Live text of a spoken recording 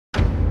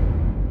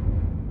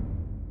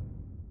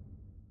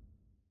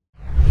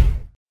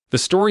The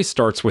story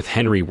starts with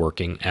Henry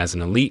working as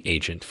an elite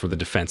agent for the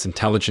Defense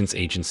Intelligence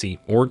Agency,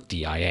 or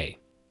DIA.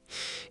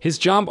 His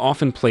job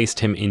often placed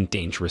him in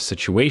dangerous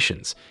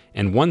situations,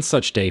 and one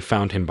such day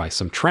found him by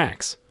some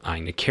tracks,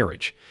 eyeing a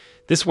carriage.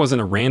 This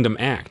wasn't a random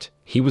act,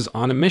 he was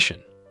on a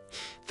mission.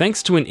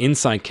 Thanks to an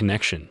inside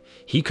connection,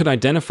 he could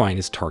identify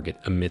his target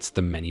amidst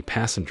the many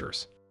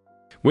passengers.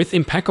 With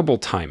impeccable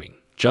timing,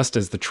 just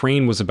as the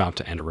train was about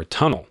to enter a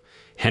tunnel,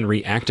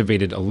 Henry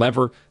activated a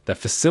lever that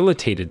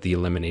facilitated the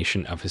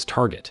elimination of his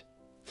target.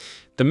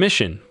 The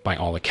mission, by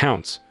all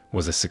accounts,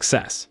 was a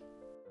success.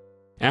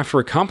 After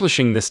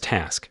accomplishing this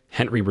task,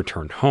 Henry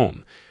returned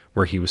home,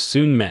 where he was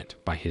soon met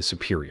by his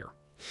superior.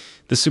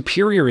 The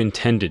superior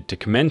intended to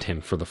commend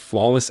him for the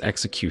flawless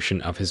execution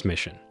of his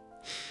mission.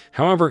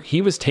 However,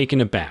 he was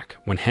taken aback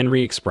when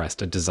Henry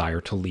expressed a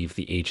desire to leave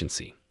the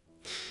agency.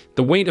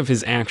 The weight of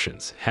his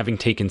actions, having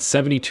taken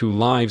 72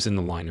 lives in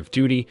the line of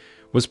duty,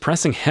 was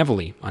pressing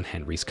heavily on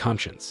Henry's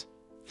conscience.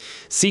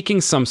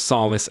 Seeking some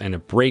solace and a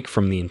break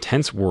from the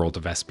intense world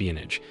of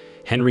espionage,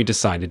 Henry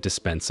decided to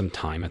spend some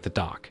time at the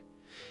dock.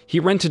 He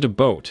rented a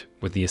boat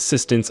with the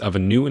assistance of a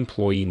new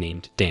employee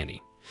named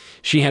Danny.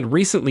 She had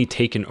recently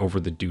taken over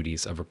the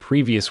duties of a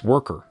previous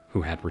worker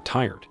who had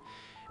retired.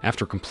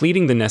 After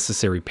completing the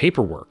necessary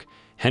paperwork,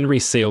 Henry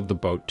sailed the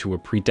boat to a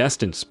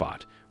predestined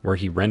spot where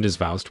he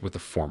rendezvoused with a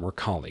former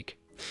colleague.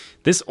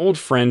 This old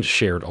friend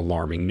shared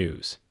alarming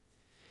news.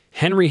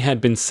 Henry had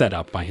been set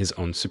up by his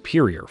own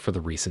superior for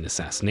the recent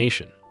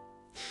assassination.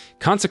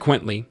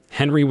 Consequently,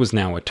 Henry was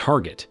now a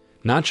target,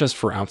 not just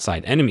for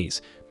outside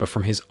enemies, but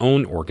from his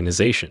own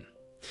organization.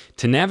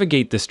 To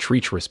navigate this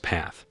treacherous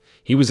path,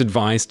 he was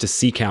advised to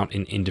seek out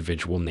an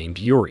individual named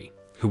Yuri,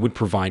 who would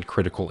provide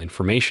critical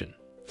information.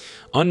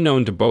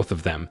 Unknown to both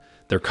of them,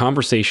 their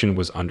conversation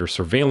was under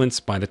surveillance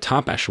by the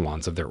top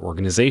echelons of their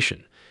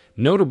organization,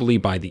 notably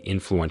by the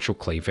influential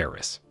Clay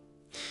Varys.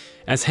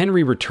 As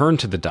Henry returned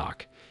to the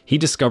dock, he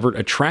discovered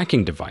a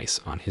tracking device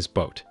on his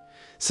boat.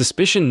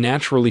 Suspicion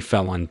naturally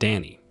fell on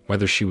Danny,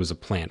 whether she was a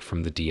plant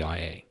from the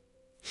DIA.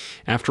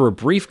 After a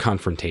brief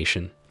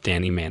confrontation,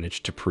 Danny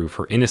managed to prove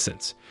her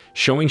innocence,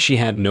 showing she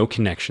had no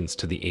connections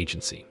to the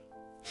agency.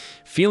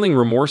 Feeling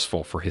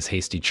remorseful for his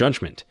hasty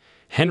judgment,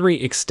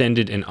 Henry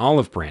extended an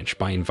olive branch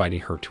by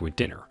inviting her to a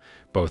dinner,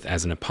 both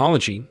as an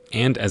apology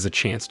and as a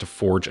chance to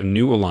forge a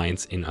new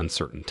alliance in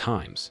uncertain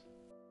times.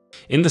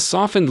 In the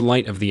softened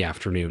light of the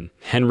afternoon,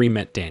 Henry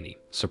met Danny,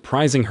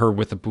 surprising her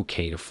with a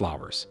bouquet of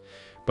flowers.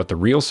 But the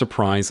real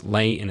surprise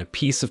lay in a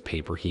piece of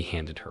paper he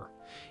handed her.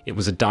 It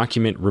was a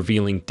document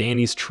revealing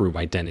Danny's true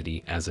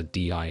identity as a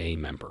DIA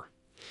member.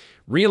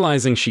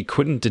 Realizing she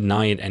couldn't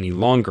deny it any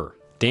longer,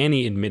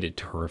 Danny admitted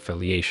to her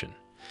affiliation.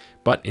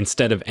 But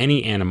instead of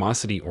any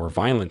animosity or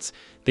violence,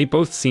 they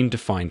both seemed to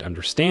find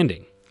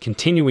understanding,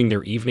 continuing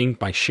their evening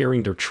by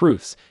sharing their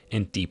truths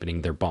and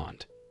deepening their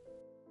bond.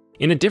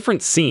 In a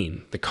different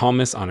scene, the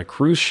calmness on a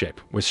cruise ship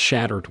was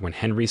shattered when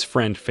Henry's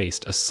friend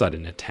faced a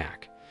sudden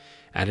attack.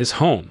 At his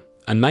home,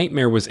 a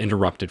nightmare was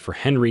interrupted for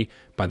Henry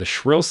by the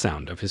shrill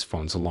sound of his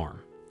phone's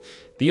alarm.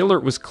 The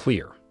alert was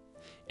clear.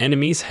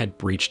 Enemies had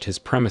breached his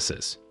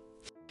premises.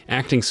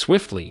 Acting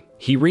swiftly,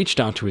 he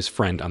reached out to his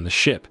friend on the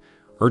ship,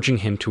 urging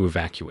him to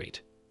evacuate.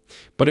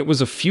 But it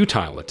was a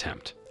futile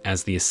attempt,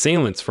 as the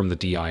assailants from the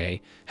DIA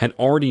had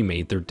already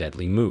made their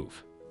deadly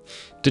move.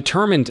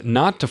 Determined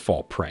not to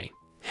fall prey,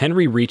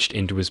 Henry reached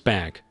into his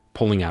bag,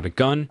 pulling out a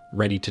gun,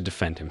 ready to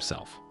defend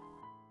himself.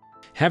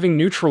 Having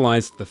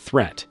neutralized the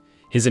threat,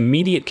 his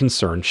immediate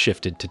concern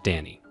shifted to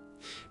Danny.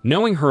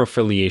 Knowing her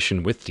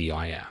affiliation with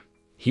DIA,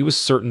 he was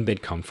certain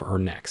they'd come for her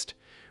next.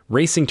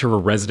 Racing to her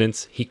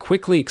residence, he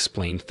quickly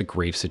explained the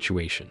grave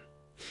situation.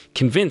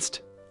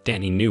 Convinced,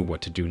 Danny knew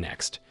what to do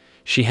next.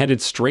 She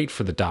headed straight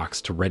for the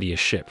docks to ready a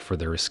ship for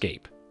their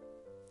escape.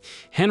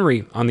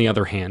 Henry, on the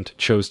other hand,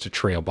 chose to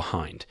trail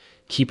behind,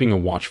 keeping a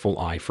watchful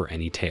eye for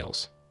any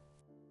tales.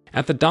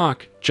 At the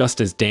dock,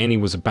 just as Danny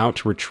was about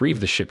to retrieve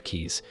the ship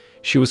keys,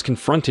 she was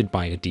confronted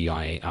by a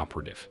DIA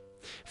operative.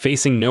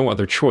 Facing no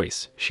other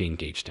choice, she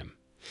engaged him.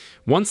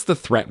 Once the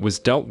threat was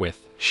dealt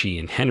with, she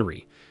and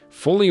Henry,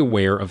 fully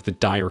aware of the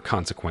dire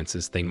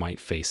consequences they might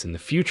face in the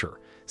future,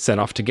 set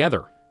off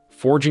together,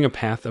 forging a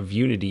path of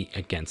unity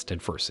against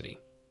adversity.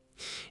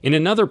 In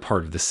another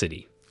part of the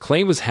city,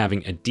 Clay was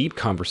having a deep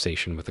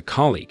conversation with a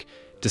colleague,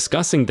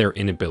 discussing their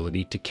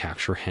inability to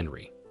capture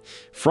Henry.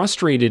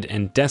 Frustrated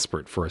and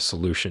desperate for a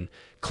solution,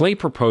 Clay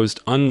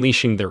proposed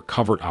unleashing their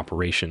covert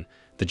operation,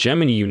 the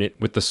Gemini unit,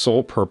 with the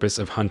sole purpose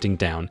of hunting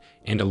down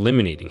and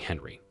eliminating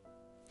Henry.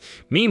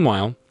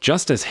 Meanwhile,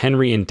 just as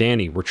Henry and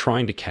Danny were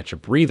trying to catch a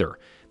breather,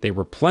 they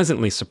were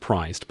pleasantly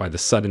surprised by the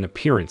sudden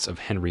appearance of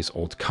Henry's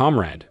old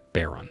comrade,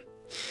 Baron.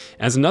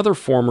 As another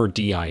former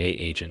DIA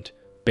agent,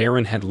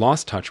 Baron had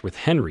lost touch with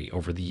Henry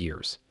over the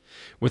years.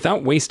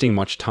 Without wasting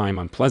much time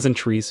on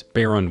pleasantries,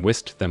 Baron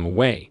whisked them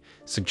away,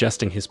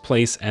 suggesting his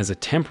place as a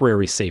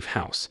temporary safe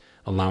house,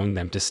 allowing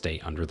them to stay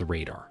under the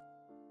radar.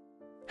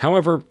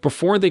 However,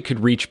 before they could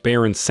reach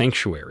Baron's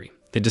sanctuary,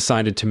 they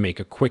decided to make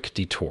a quick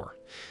detour.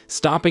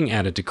 Stopping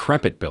at a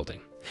decrepit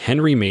building,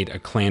 Henry made a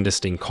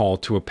clandestine call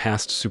to a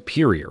past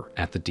superior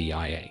at the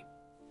DIA.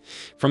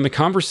 From the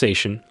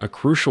conversation, a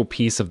crucial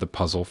piece of the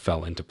puzzle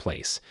fell into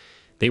place.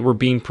 They were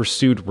being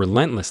pursued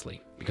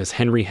relentlessly because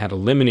Henry had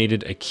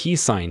eliminated a key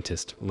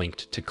scientist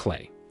linked to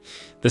Clay.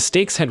 The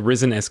stakes had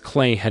risen as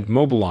Clay had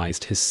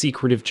mobilized his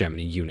secretive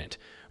Gemini unit,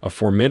 a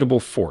formidable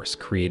force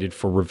created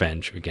for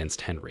revenge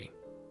against Henry.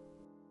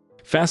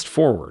 Fast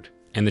forward,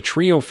 and the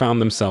trio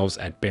found themselves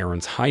at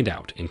Baron's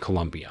hideout in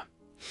Colombia.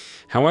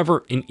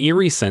 However, an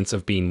eerie sense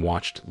of being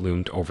watched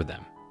loomed over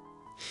them.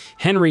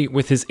 Henry,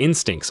 with his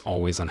instincts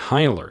always on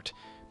high alert,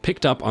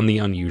 picked up on the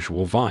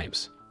unusual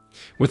vibes.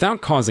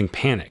 Without causing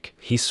panic,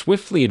 he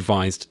swiftly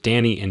advised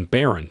Danny and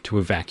Baron to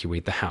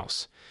evacuate the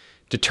house.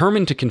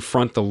 Determined to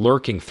confront the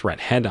lurking threat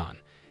head-on,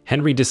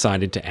 Henry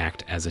decided to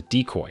act as a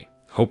decoy,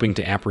 hoping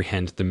to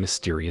apprehend the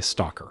mysterious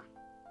stalker.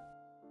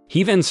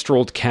 He then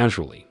strolled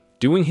casually,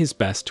 doing his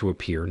best to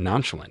appear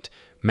nonchalant,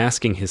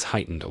 masking his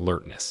heightened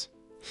alertness.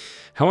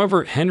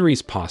 However,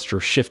 Henry's posture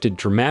shifted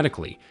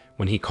dramatically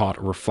when he caught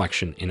a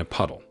reflection in a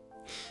puddle.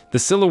 The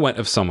silhouette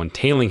of someone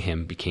tailing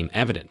him became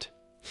evident.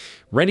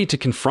 Ready to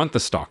confront the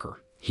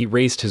stalker, he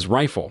raised his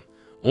rifle,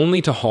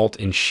 only to halt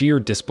in sheer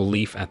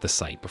disbelief at the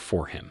sight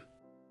before him.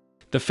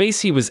 The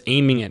face he was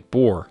aiming at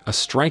bore a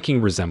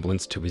striking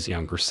resemblance to his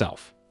younger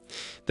self.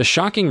 The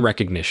shocking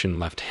recognition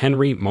left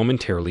Henry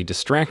momentarily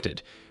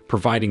distracted,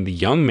 providing the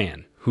young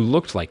man, who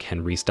looked like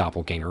Henry's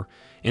doppelganger,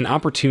 an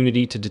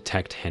opportunity to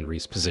detect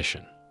Henry's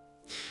position.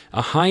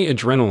 A high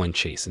adrenaline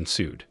chase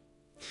ensued.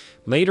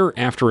 Later,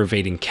 after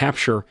evading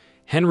capture,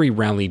 Henry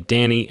rallied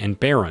Danny and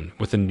Baron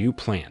with a new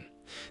plan.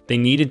 They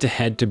needed to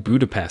head to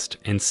Budapest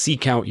and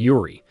seek out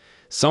Yuri,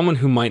 someone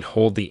who might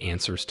hold the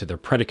answers to their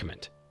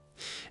predicament.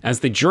 As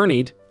they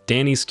journeyed,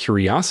 Danny's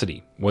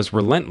curiosity was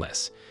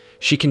relentless.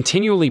 She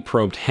continually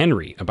probed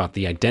Henry about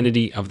the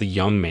identity of the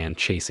young man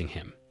chasing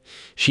him.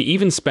 She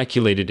even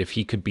speculated if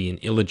he could be an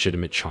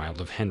illegitimate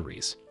child of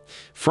Henry's.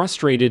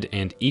 Frustrated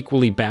and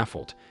equally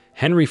baffled,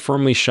 Henry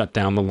firmly shut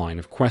down the line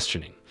of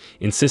questioning,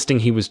 insisting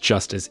he was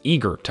just as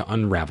eager to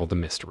unravel the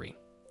mystery.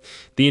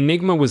 The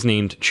enigma was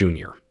named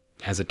Junior.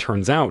 As it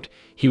turns out,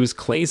 he was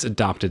Clay's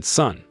adopted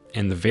son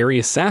and the very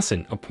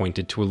assassin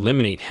appointed to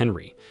eliminate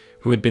Henry,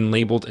 who had been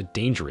labeled a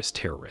dangerous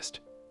terrorist.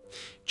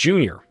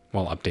 Junior,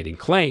 while updating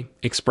Clay,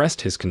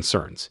 expressed his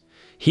concerns.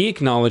 He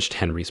acknowledged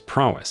Henry's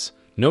prowess,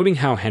 noting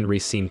how Henry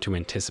seemed to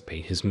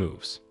anticipate his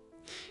moves.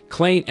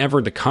 Clay,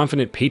 ever the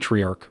confident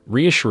patriarch,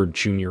 reassured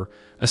Junior,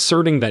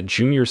 asserting that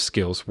Junior's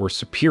skills were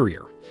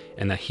superior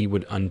and that he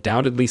would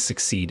undoubtedly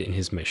succeed in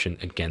his mission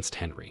against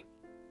Henry.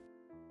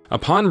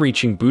 Upon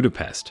reaching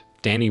Budapest,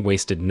 Danny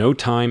wasted no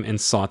time and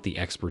sought the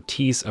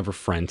expertise of a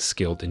friend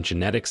skilled in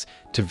genetics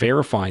to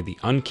verify the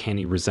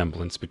uncanny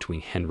resemblance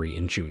between Henry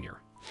and Junior.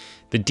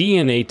 The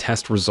DNA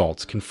test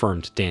results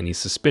confirmed Danny's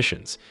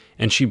suspicions,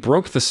 and she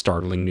broke the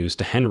startling news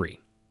to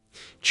Henry.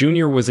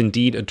 Junior was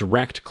indeed a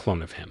direct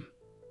clone of him.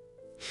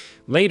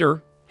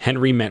 Later,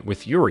 Henry met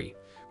with Yuri,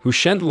 who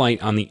shed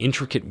light on the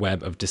intricate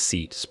web of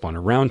deceit spun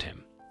around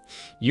him.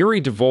 Yuri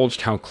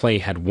divulged how Clay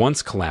had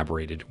once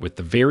collaborated with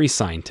the very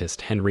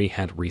scientist Henry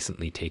had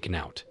recently taken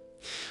out.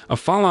 A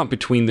fallout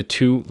between the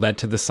two led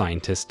to the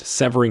scientist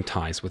severing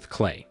ties with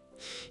Clay.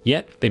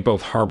 Yet, they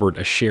both harbored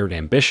a shared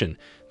ambition,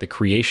 the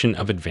creation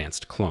of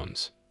advanced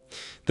clones.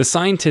 The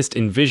scientist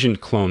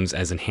envisioned clones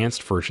as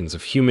enhanced versions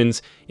of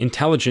humans,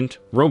 intelligent,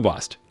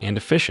 robust, and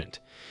efficient.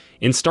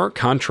 In stark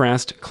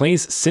contrast,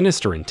 Clay's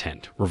sinister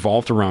intent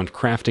revolved around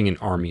crafting an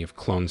army of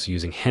clones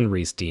using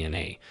Henry's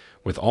DNA,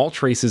 with all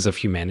traces of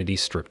humanity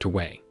stripped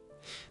away.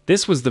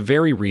 This was the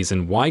very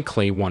reason why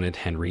Clay wanted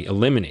Henry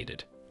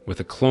eliminated. With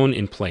a clone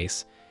in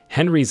place,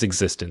 Henry's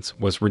existence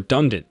was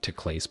redundant to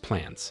Clay's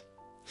plans.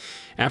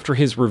 After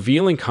his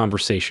revealing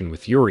conversation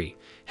with Yuri,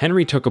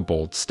 Henry took a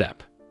bold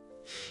step.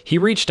 He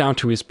reached out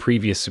to his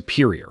previous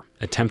superior,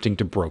 attempting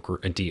to broker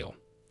a deal.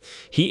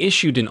 He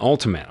issued an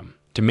ultimatum,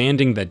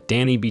 demanding that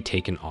Danny be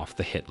taken off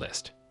the hit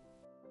list.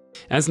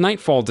 As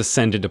nightfall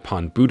descended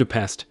upon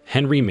Budapest,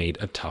 Henry made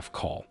a tough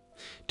call.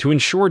 To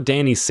ensure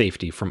Danny's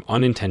safety from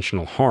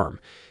unintentional harm,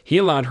 he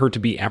allowed her to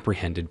be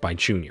apprehended by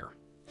Junior.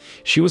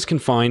 She was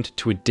confined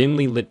to a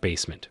dimly lit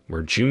basement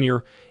where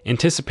Junior,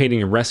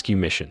 anticipating a rescue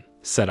mission,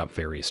 set up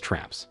various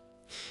traps.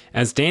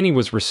 As Danny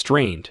was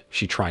restrained,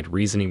 she tried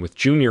reasoning with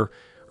Junior,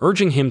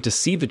 urging him to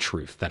see the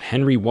truth that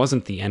Henry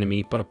wasn't the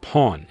enemy but a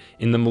pawn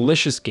in the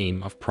malicious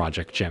game of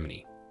Project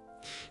Gemini.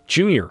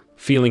 Junior,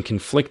 feeling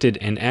conflicted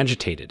and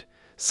agitated,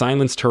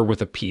 silenced her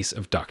with a piece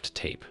of duct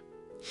tape.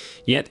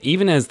 Yet,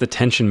 even as the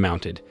tension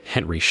mounted,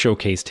 Henry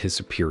showcased his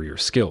superior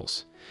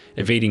skills.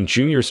 Evading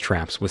Junior's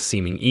traps with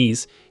seeming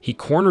ease, he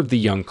cornered the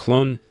young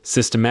clone,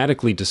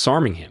 systematically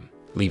disarming him,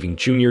 leaving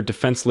Junior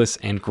defenseless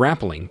and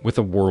grappling with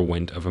a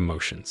whirlwind of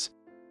emotions.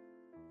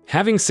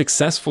 Having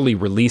successfully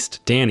released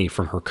Danny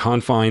from her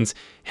confines,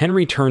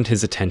 Henry turned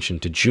his attention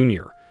to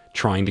Junior,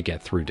 trying to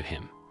get through to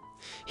him.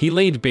 He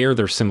laid bare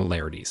their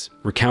similarities,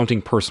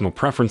 recounting personal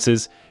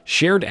preferences,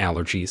 shared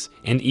allergies,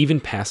 and even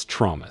past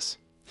traumas.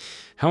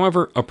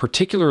 However, a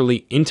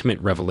particularly intimate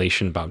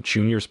revelation about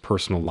Junior's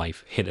personal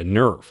life hit a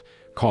nerve,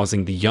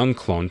 causing the young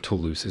clone to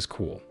lose his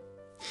cool.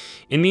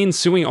 In the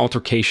ensuing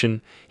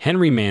altercation,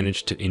 Henry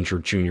managed to injure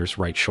Junior's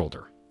right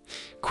shoulder.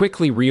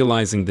 Quickly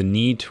realizing the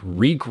need to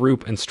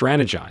regroup and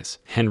strategize,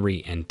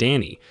 Henry and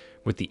Danny,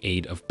 with the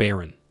aid of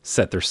Barron,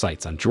 set their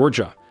sights on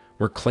Georgia,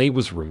 where Clay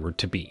was rumored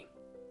to be.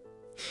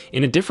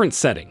 In a different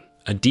setting,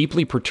 a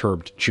deeply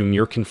perturbed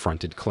Junior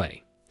confronted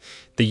Clay.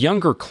 The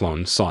younger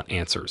clone sought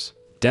answers,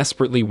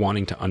 desperately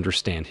wanting to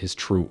understand his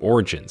true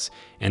origins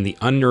and the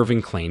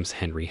unnerving claims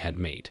Henry had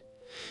made.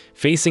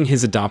 Facing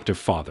his adoptive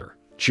father,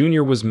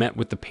 Junior was met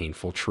with the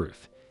painful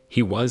truth.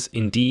 He was,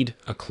 indeed,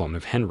 a clone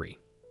of Henry.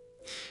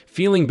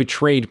 Feeling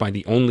betrayed by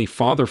the only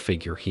father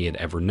figure he had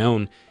ever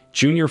known,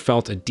 Junior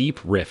felt a deep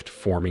rift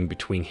forming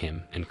between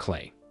him and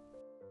Clay.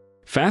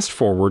 Fast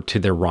forward to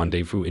their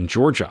rendezvous in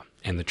Georgia,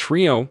 and the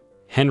trio,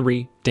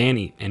 Henry,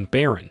 Danny, and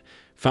Barron,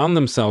 found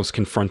themselves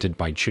confronted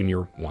by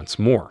Junior once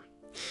more.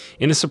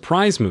 In a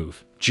surprise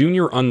move,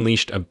 Junior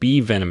unleashed a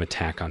bee venom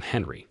attack on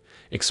Henry,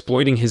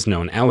 exploiting his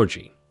known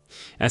allergy.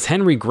 As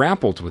Henry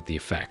grappled with the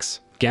effects,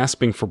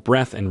 gasping for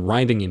breath and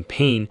writhing in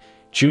pain,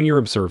 Junior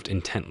observed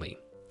intently.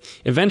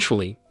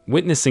 Eventually,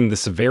 witnessing the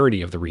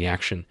severity of the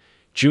reaction,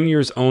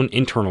 Junior's own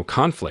internal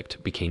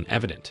conflict became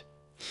evident.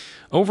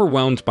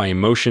 Overwhelmed by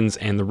emotions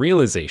and the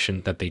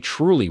realization that they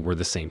truly were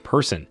the same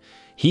person,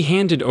 he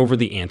handed over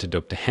the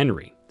antidote to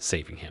Henry,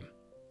 saving him.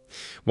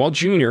 While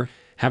Junior,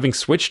 having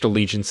switched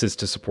allegiances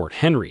to support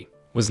Henry,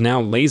 was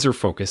now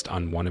laser-focused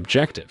on one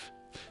objective: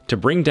 to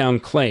bring down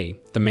Clay,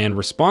 the man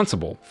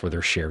responsible for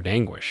their shared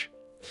anguish.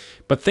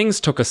 But things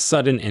took a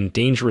sudden and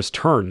dangerous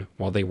turn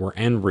while they were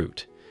en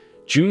route.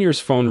 Junior's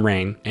phone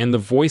rang, and the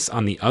voice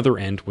on the other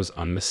end was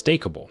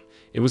unmistakable.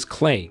 It was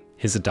Clay,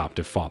 his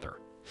adoptive father.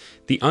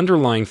 The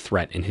underlying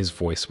threat in his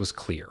voice was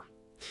clear.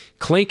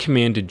 Clay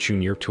commanded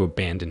Junior to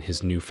abandon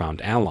his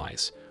newfound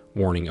allies,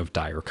 warning of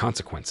dire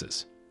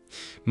consequences.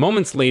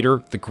 Moments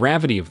later, the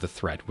gravity of the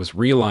threat was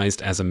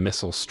realized as a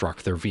missile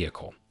struck their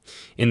vehicle.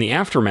 In the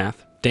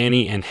aftermath,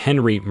 Danny and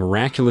Henry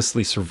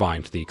miraculously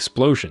survived the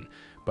explosion,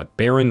 but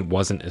Barron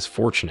wasn't as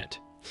fortunate.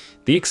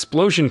 The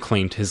explosion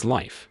claimed his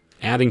life,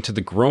 adding to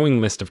the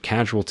growing list of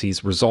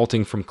casualties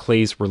resulting from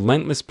Clay's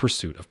relentless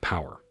pursuit of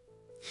power.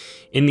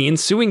 In the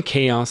ensuing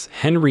chaos,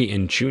 Henry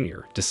and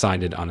Junior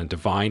decided on a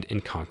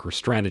divide-and-conquer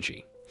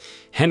strategy.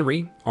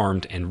 Henry,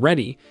 armed and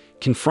ready,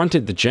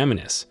 confronted the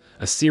Geminis,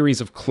 a series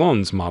of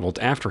clones modeled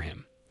after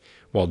him,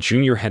 while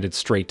Junior headed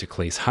straight to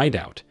Clay's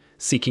hideout,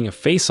 seeking a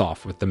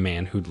face-off with the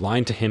man who'd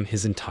lied to him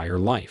his entire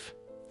life.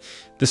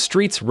 The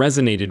streets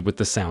resonated with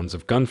the sounds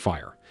of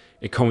gunfire,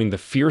 echoing the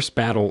fierce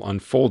battle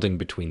unfolding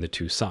between the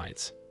two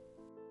sides.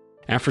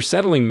 After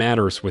settling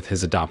matters with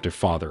his adoptive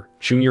father,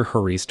 Junior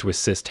hurries to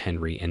assist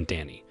Henry and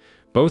Danny,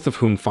 both of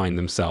whom find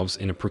themselves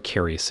in a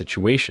precarious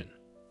situation.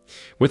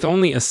 With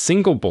only a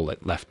single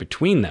bullet left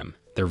between them,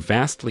 they're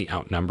vastly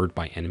outnumbered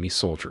by enemy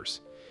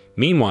soldiers.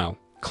 Meanwhile,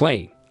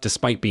 Clay,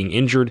 despite being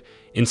injured,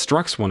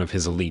 instructs one of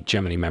his elite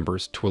Gemini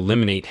members to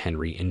eliminate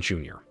Henry and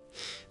Junior.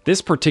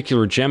 This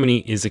particular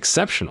Gemini is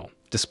exceptional,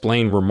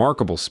 displaying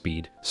remarkable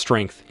speed,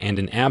 strength, and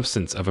an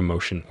absence of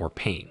emotion or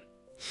pain.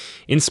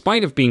 In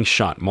spite of being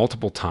shot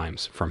multiple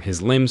times from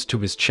his limbs to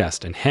his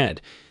chest and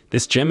head,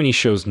 this Gemini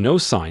shows no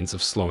signs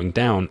of slowing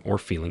down or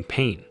feeling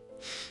pain.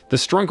 The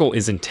struggle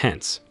is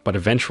intense, but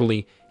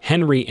eventually,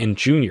 Henry and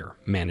Junior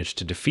manage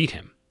to defeat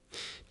him.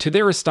 To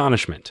their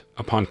astonishment,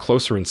 upon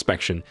closer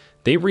inspection,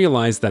 they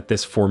realize that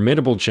this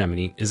formidable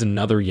Gemini is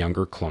another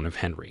younger clone of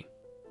Henry.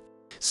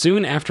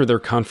 Soon after their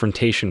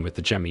confrontation with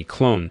the Gemini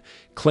clone,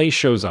 Clay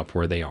shows up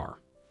where they are.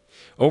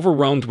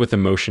 Overwhelmed with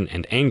emotion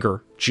and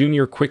anger,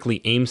 Junior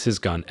quickly aims his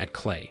gun at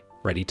Clay,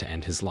 ready to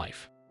end his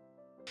life.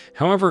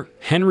 However,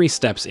 Henry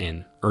steps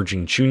in,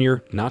 urging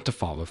Junior not to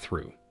follow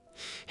through.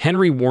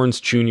 Henry warns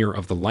Junior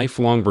of the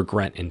lifelong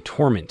regret and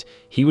torment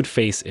he would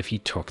face if he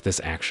took this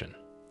action.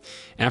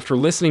 After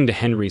listening to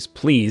Henry's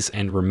pleas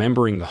and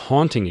remembering the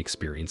haunting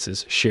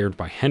experiences shared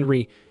by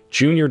Henry,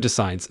 Junior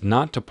decides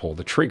not to pull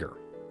the trigger.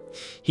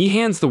 He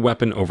hands the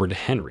weapon over to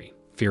Henry,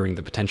 fearing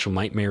the potential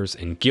nightmares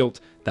and guilt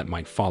that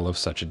might follow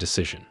such a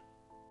decision.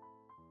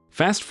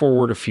 Fast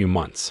forward a few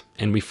months,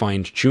 and we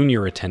find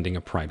Junior attending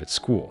a private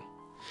school.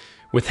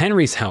 With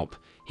Henry's help,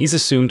 he's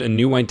assumed a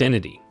new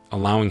identity,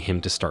 allowing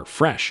him to start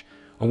fresh,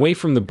 away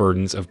from the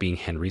burdens of being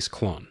Henry's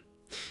clone.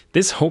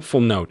 This hopeful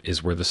note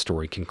is where the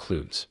story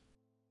concludes.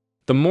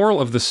 The moral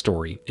of the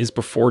story is,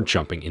 before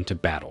jumping into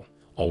battle,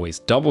 always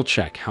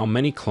double-check how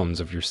many clones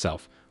of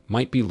yourself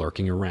might be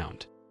lurking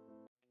around.